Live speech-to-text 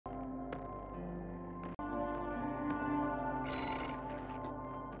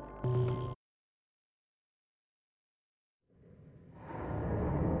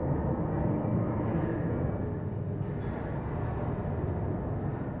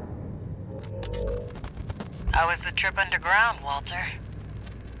How was the trip underground, Walter?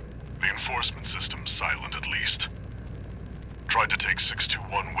 The enforcement system's silent, at least. Tried to take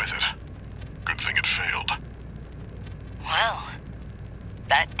 621 with it. Good thing it failed. Well,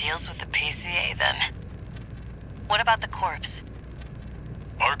 that deals with the PCA then. What about the corpse?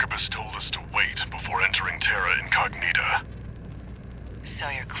 Arquebus told us to wait before entering Terra Incognita. So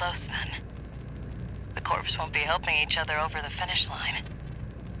you're close then. The corpse won't be helping each other over the finish line.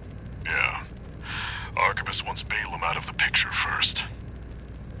 Yeah. Arquebus wants Balaam out of the picture first.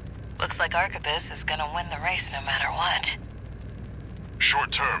 Looks like Arquebus is gonna win the race no matter what.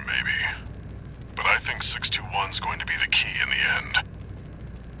 Short term, maybe. But I think 621's going to be the key in the end.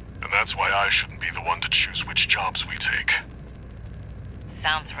 And that's why I shouldn't be the one to choose which jobs we take.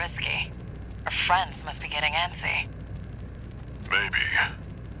 Sounds risky. Our friends must be getting antsy. Maybe.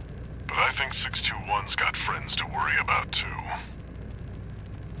 But I think 621's got friends to worry about, too.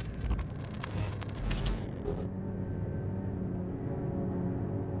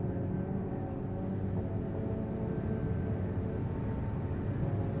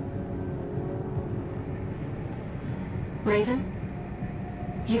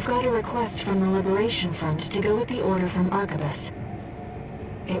 Raven? You've got a request from the Liberation Front to go with the order from Arquebus.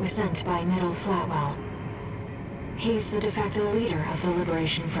 It was sent by Nettle Flatwell. He's the de facto leader of the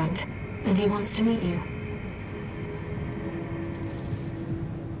Liberation Front, and he wants to meet you.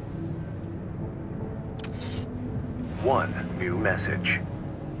 One new message.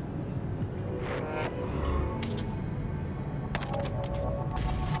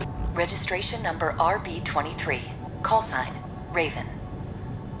 Registration number RB23. Call sign, Raven.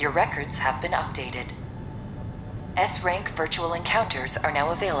 Your records have been updated. S-rank virtual encounters are now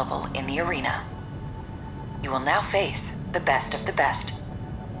available in the arena. You will now face the best of the best.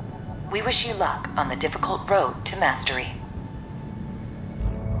 We wish you luck on the difficult road to mastery.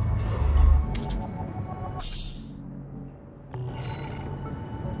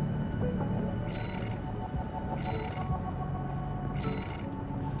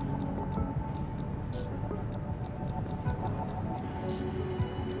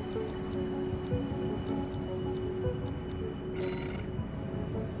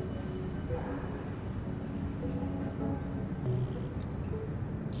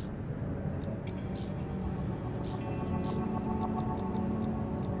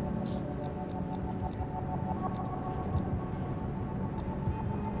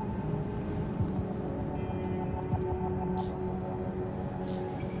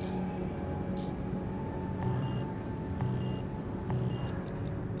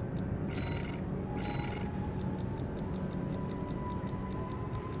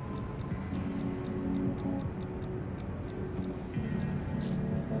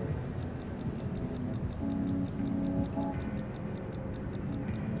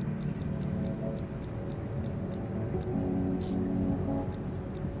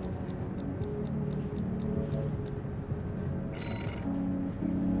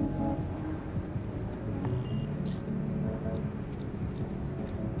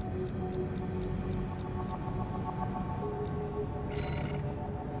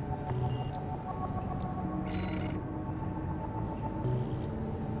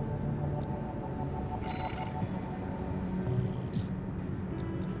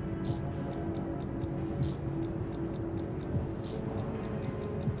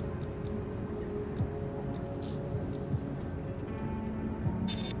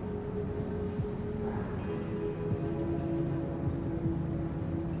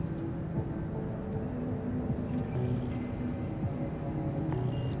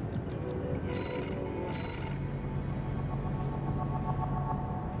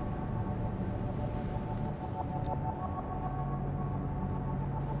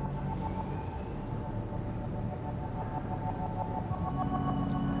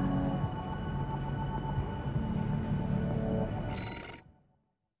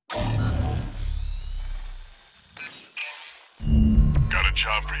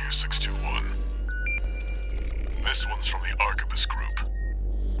 Job for you, 621. This one's from the Arquebus group.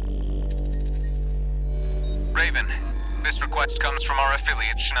 Raven, this request comes from our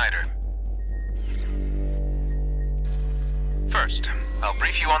affiliate, Schneider. First, I'll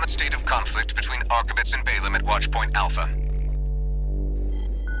brief you on the state of conflict between Arquebus and Balaam at Watchpoint Alpha.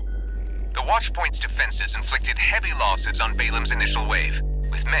 The Watchpoint's defenses inflicted heavy losses on Balaam's initial wave,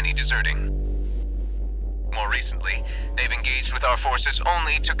 with many deserting. More recently, they've engaged with our forces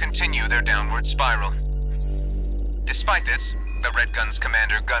only to continue their downward spiral. Despite this, the Redguns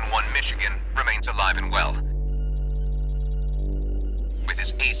commander Gun 1 Michigan remains alive and well, with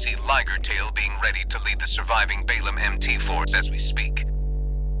his AC Liger tail being ready to lead the surviving Balaam MT force as we speak.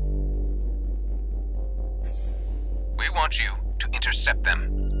 want you to intercept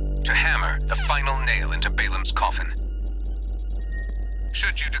them, to hammer the final nail into Balam's coffin.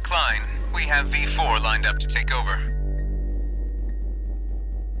 Should you decline, we have V4 lined up to take over.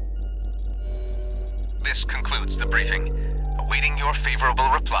 This concludes the briefing, awaiting your favorable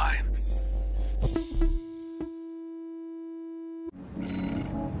reply.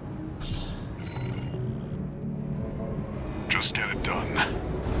 Just get it done.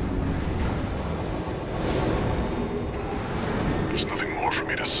 There's nothing more for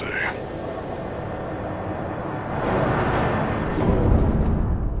me to say.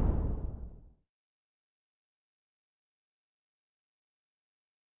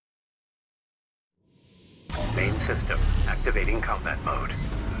 Main system activating combat mode.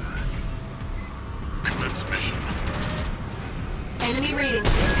 Commence mission. Enemy readings.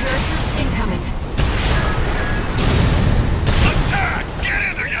 Parachutes incoming. Attack! Get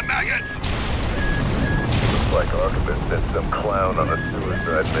in there, you maggots! Looks like Archibald sent some clown on a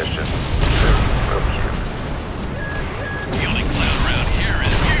suicide mission. Real cute. The only clown around here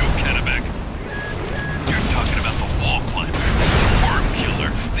is you, Kennebec. You're talking about the wall climber, the worm killer,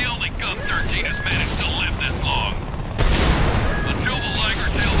 the only Gun 13 who's managed to live this long. Until the Liger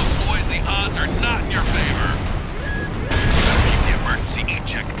tail deploys, the odds are not in your favor. Better keep the emergency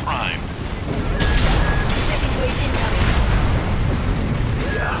eject primed. Second wave incoming.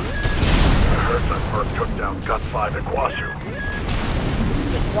 Yeah. I heard that Merc took down Gut 5 at Guasu.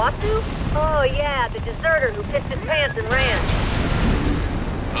 Iguazu? Oh yeah, the deserter who pissed his pants and ran.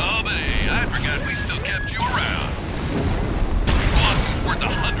 Oh, but hey, I forgot we still kept you around. Guasu's worth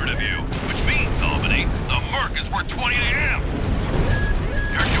 100 of you, which means, Albany, the Merc is worth 20 to him.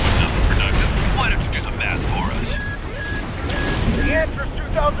 You're doing nothing productive. Why don't you do the math for us? The answer is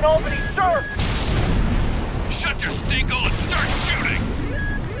 2,000 Albany, sir! Shut your stinkhole and start shooting!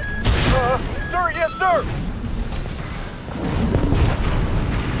 Sir, yes, sir!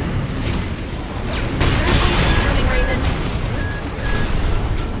 Incoming, Raven.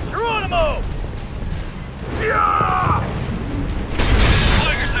 Geronimo! Yeah!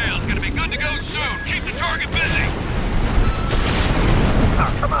 Liger tail's gonna be good to go soon. Keep the target busy.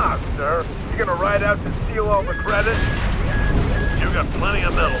 Ah, come on, sir. You gonna ride out to steal all the credit? You got plenty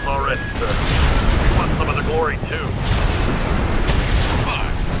of medals already, sir. You want some of the glory, too.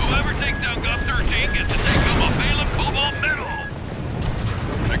 Fine. Whoever takes down Gun 13 gets to take home a Balam Cobalt medal.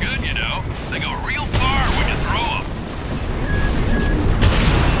 They're good, you know. They go real far when you throw them.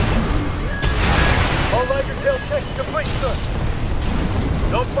 All Liger tail checks complete, sir.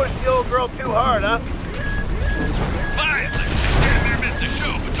 Don't push the old girl too hard, huh? Fine. Damn near missed the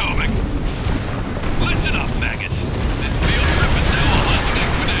show, Potomac. Listen up, maggots. This field trip is now a hunting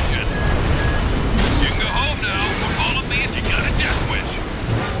expedition. You can go home now, or follow me if you got a death wish.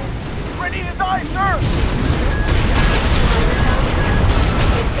 Ready to die, sir!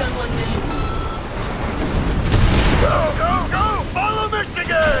 It's gun one mission. Go, go, go! Follow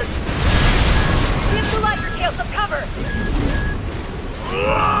Michigan! Give the Liger tail some cover!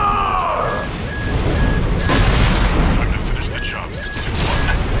 Time to finish the job, 621.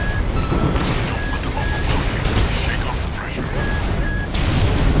 Don't let them overwhelm you. Shake off the pressure.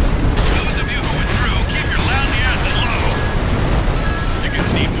 Those of you who went through, keep your lousy asses low. You're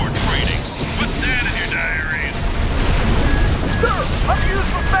gonna need more training. Put that in your diaries. Sir, I'm used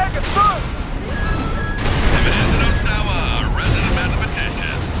for maggots, sir! If it isn't Osawa, a resident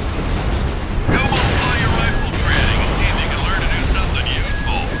mathematician, go multiply your rifle training and see if you can learn to do something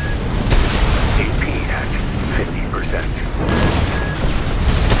useful. AP at 50%.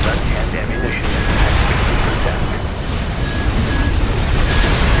 Left-hand ammunition at 50%.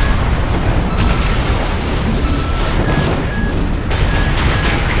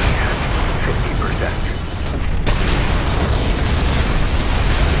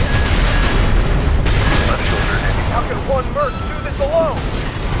 How can one Merc do this alone?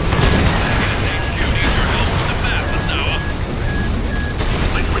 SHQ needs your help with the map, Osawa.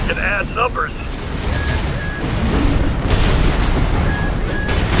 At least we can add numbers.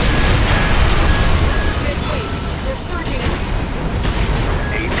 Good wave. They're surging us.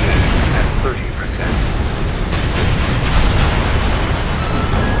 AP at 30%.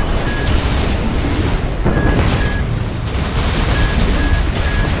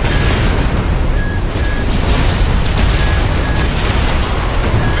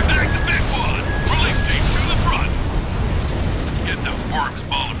 We bagged the big one! Relief team to the front! Get those worms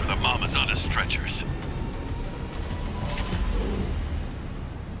balling for the mamas on the stretchers.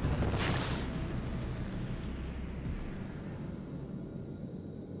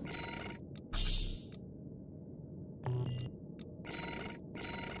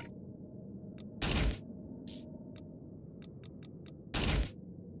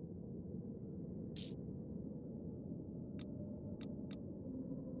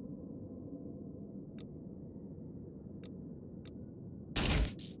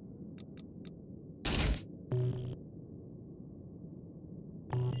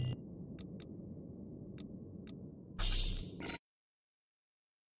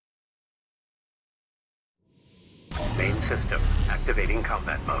 System activating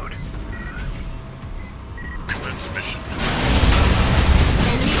combat mode. Commence mission.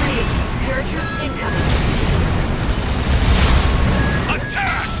 Enemy base. Paratroops incoming.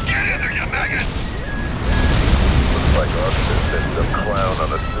 Attack! Get in there, you maggots! Looks like Austin sent some clown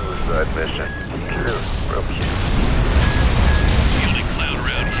on a suicide mission. Cute, real cute. The only clown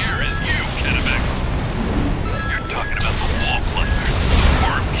around here is you, Kennebec. You're talking about the wall climber, the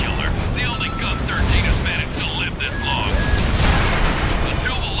worm killer, the only gun 13 has managed to live this long.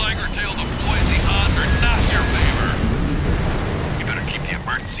 Until the Liger Tail deploys, the odds are not in your favor. You better keep the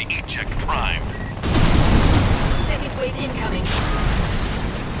emergency eject primed. Second wave incoming.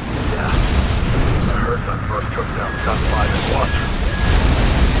 Yeah. I heard that first took down gunfight and Watcher.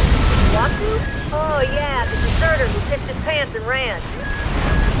 Wattu? Oh yeah, the deserter who pissed his pants and ran.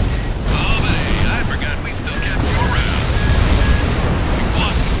 Oh, but hey, I forgot we still kept you around.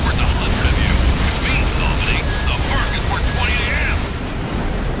 Watson's worth 100 of you, which means, Albany, the Merc is worth 20 to him.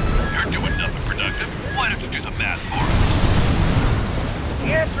 You're doing nothing productive. Why don't you do the math for us?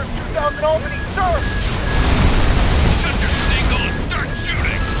 The answer is 2,000 Albany, sir!